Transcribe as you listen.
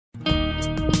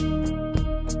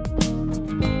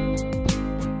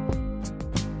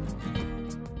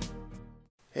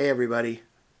Hey everybody,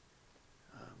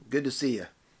 good to see you.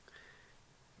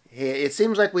 Hey, it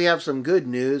seems like we have some good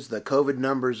news. The COVID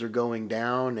numbers are going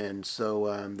down, and so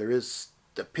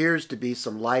appears to be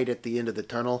some light at the end of the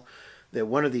tunnel. That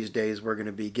one of these days we're going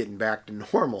to be getting back to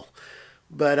normal.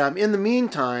 But in the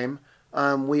meantime,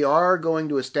 we are going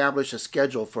to establish a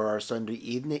schedule for our Sunday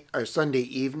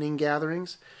evening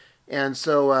gatherings, and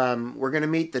so we're going to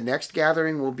meet. The next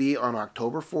gathering will be on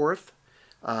October 4th.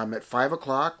 At 5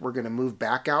 o'clock, we're going to move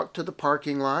back out to the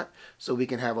parking lot so we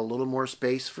can have a little more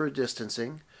space for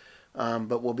distancing.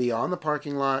 But we'll be on the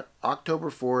parking lot October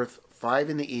 4th,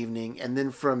 5 in the evening. And then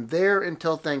from there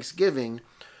until Thanksgiving,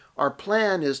 our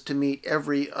plan is to meet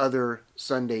every other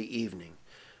Sunday evening.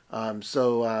 You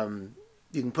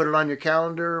can put it on your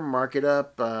calendar, mark it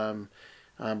up,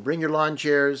 bring your lawn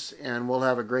chairs, and we'll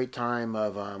have a great time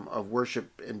of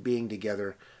worship and being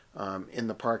together in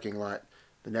the parking lot.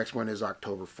 The next one is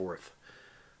October 4th.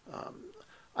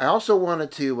 I also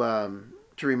wanted to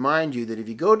remind you that if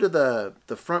you go to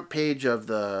the front page of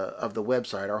the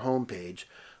website, our home page,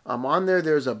 on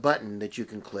there's a button that you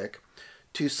can click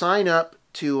to sign up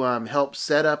to help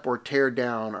set up or tear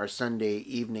down our Sunday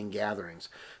evening gatherings.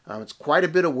 It's quite a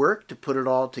bit of work to put it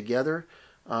all together.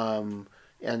 And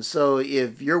so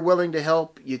if you're willing to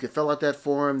help, you can fill out that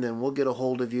form, then we'll get a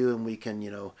hold of you and we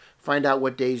can, find out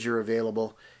what days you're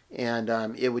available. And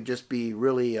it would just be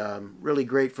really, really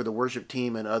great for the worship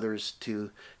team and others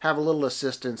to have a little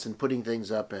assistance in putting things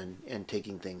up and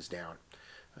taking things down.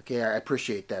 Okay, I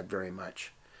appreciate that very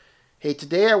much. Hey,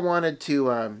 today I wanted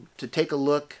to take a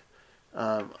look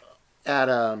at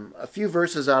a few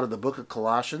verses out of the book of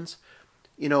Colossians.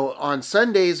 On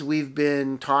Sundays we've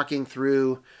been talking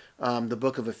through the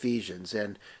book of Ephesians,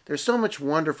 and there's so much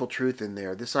wonderful truth in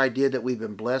there. This idea that we've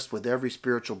been blessed with every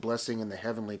spiritual blessing in the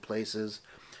heavenly places,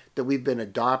 that we've been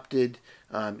adopted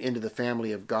into the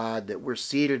family of God, that we're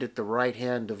seated at the right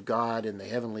hand of God in the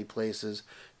heavenly places,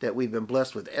 that we've been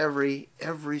blessed with every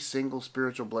single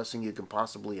spiritual blessing you can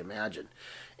possibly imagine.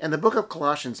 And the book of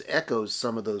Colossians echoes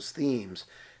some of those themes.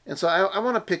 And so I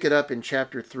want to pick it up in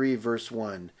chapter 3, verse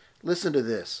 1. Listen to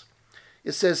this.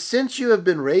 It says, "Since you have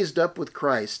been raised up with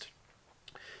Christ,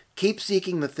 keep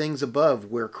seeking the things above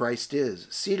where Christ is,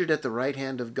 seated at the right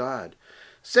hand of God.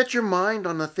 Set your mind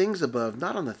on the things above,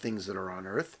 not on the things that are on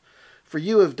earth. For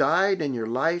you have died, and your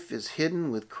life is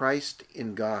hidden with Christ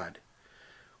in God.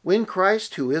 When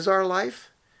Christ, who is our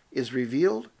life, is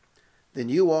revealed, then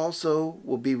you also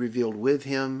will be revealed with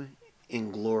him in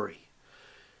glory."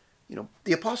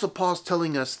 The Apostle Paul's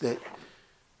telling us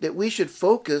that we should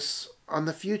focus on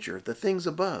the future, the things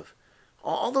above.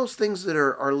 All those things that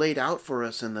are laid out for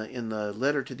us in the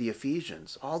letter to the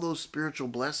Ephesians, all those spiritual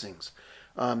blessings.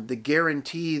 The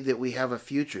guarantee that we have a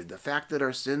future, the fact that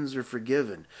our sins are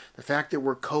forgiven, the fact that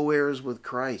we're co-heirs with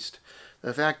Christ,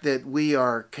 the fact that we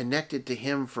are connected to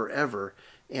him forever,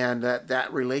 and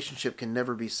that relationship can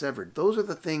never be severed. Those are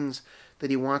the things that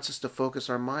he wants us to focus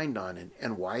our mind on.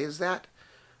 And why is that?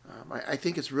 I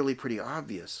think it's really pretty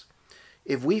obvious.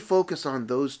 If we focus on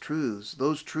those truths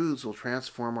will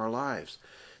transform our lives.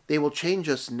 They will change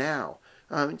us now.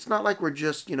 It's not like we're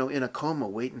just, in a coma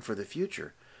waiting for the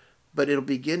future. But it'll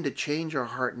begin to change our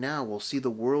heart now. We'll see the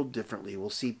world differently. We'll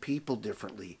see people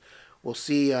differently. We'll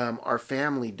see our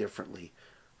family differently,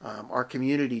 our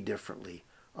community differently,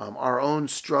 our own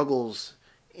struggles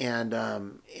and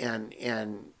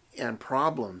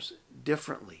problems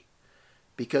differently,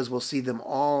 because we'll see them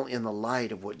all in the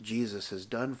light of what Jesus has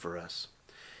done for us.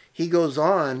 He goes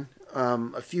on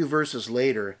a few verses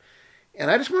later,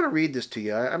 and I just want to read this to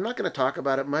you. I'm not going to talk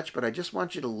about it much, but I just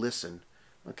want you to listen.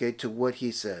 Okay, to what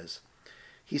he says.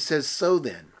 He says, "So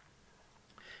then,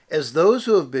 as those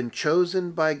who have been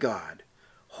chosen by God,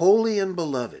 holy and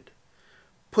beloved,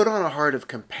 put on a heart of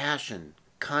compassion,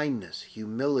 kindness,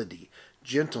 humility,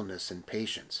 gentleness, and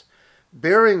patience,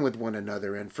 bearing with one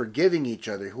another and forgiving each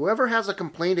other, whoever has a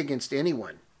complaint against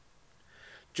anyone.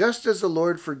 Just as the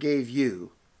Lord forgave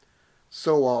you,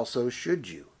 so also should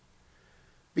you.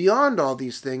 Beyond all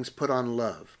these things put on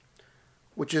love,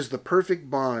 which is the perfect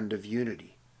bond of unity.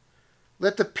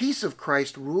 Let the peace of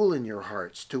Christ rule in your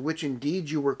hearts, to which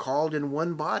indeed you were called in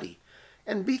one body,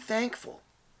 and be thankful.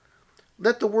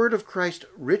 Let the word of Christ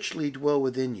richly dwell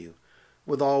within you,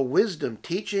 with all wisdom,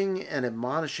 teaching and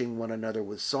admonishing one another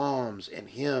with psalms and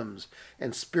hymns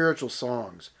and spiritual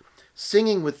songs,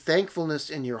 singing with thankfulness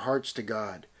in your hearts to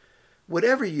God.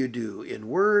 Whatever you do, in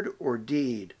word or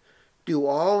deed, do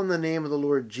all in the name of the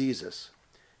Lord Jesus,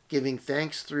 giving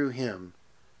thanks through him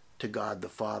to God the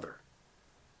Father."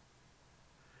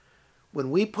 When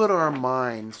we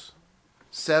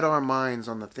set our minds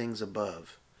on the things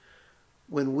above,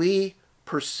 when we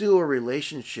pursue a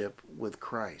relationship with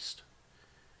Christ,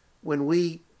 when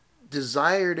we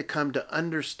desire to come to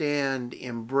understand,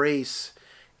 embrace,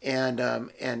 and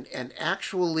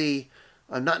actually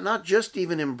not just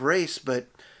even embrace, but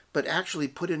actually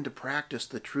put into practice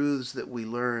the truths that we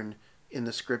learn in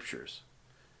the Scriptures.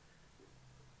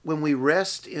 When we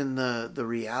rest in the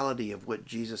reality of what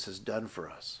Jesus has done for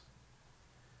us,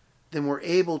 then we're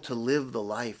able to live the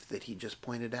life that he just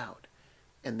pointed out.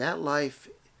 And that life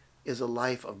is a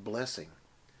life of blessing.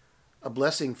 A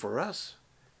blessing for us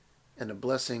and a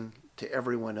blessing to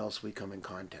everyone else we come in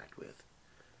contact with.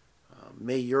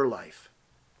 May your life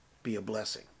be a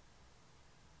blessing.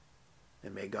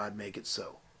 And may God make it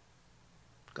so.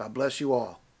 God bless you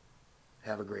all.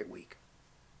 Have a great week.